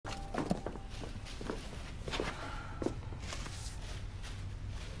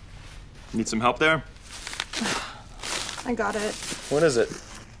Need some help there? I got it. What is it?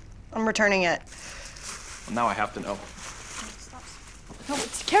 I'm returning it. Well, now I have to know. No,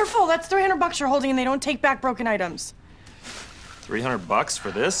 careful. That's $300 you're holding, and they don't take back broken items. $300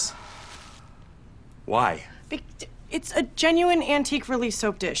 for this? Why? It's a genuine antique release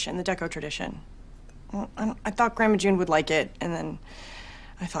soap dish in the deco tradition. Well, I thought Grandma June would like it, and then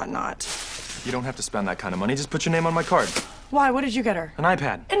I thought not. You don't have to spend that kind of money. Just put your name on my card. Why? What did you get her? An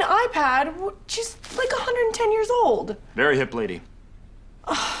iPad. An iPad? She's like 110 years old. Very hip lady.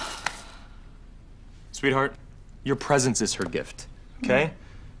 Sweetheart, your presence is her gift, okay?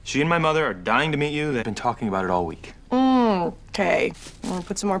 She and my mother are dying to meet you. They've been talking about it all week. Okay. Want to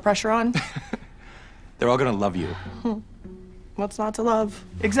put some more pressure on? They're all gonna love you. What's not to love?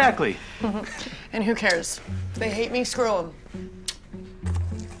 Exactly. And who cares? If they hate me, screw them.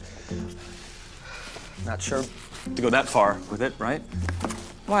 Not sure to go that far with it, right?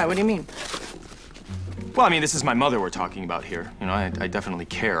 Why? What do you mean? Well, I mean, this is my mother we're talking about here. You know, I definitely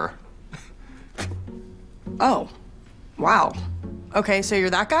care. Oh. Wow. Okay, so you're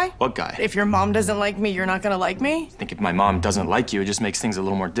that guy? What guy? If your mom doesn't like me, you're not gonna like me? I think if my mom doesn't like you, it just makes things a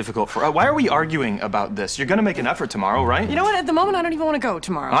little more difficult for... why are we arguing about this? You're gonna make an effort tomorrow, right? You know what? At the moment, I don't even want to go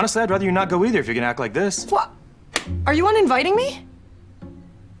tomorrow. Honestly, I'd rather you not go either if you're gonna act like this. What? Are you uninviting me?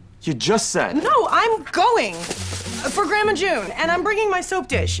 You just said... No, I'm going. For Grandma June, and I'm bringing my soap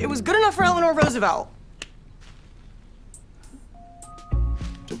dish. It was good enough for Eleanor Roosevelt.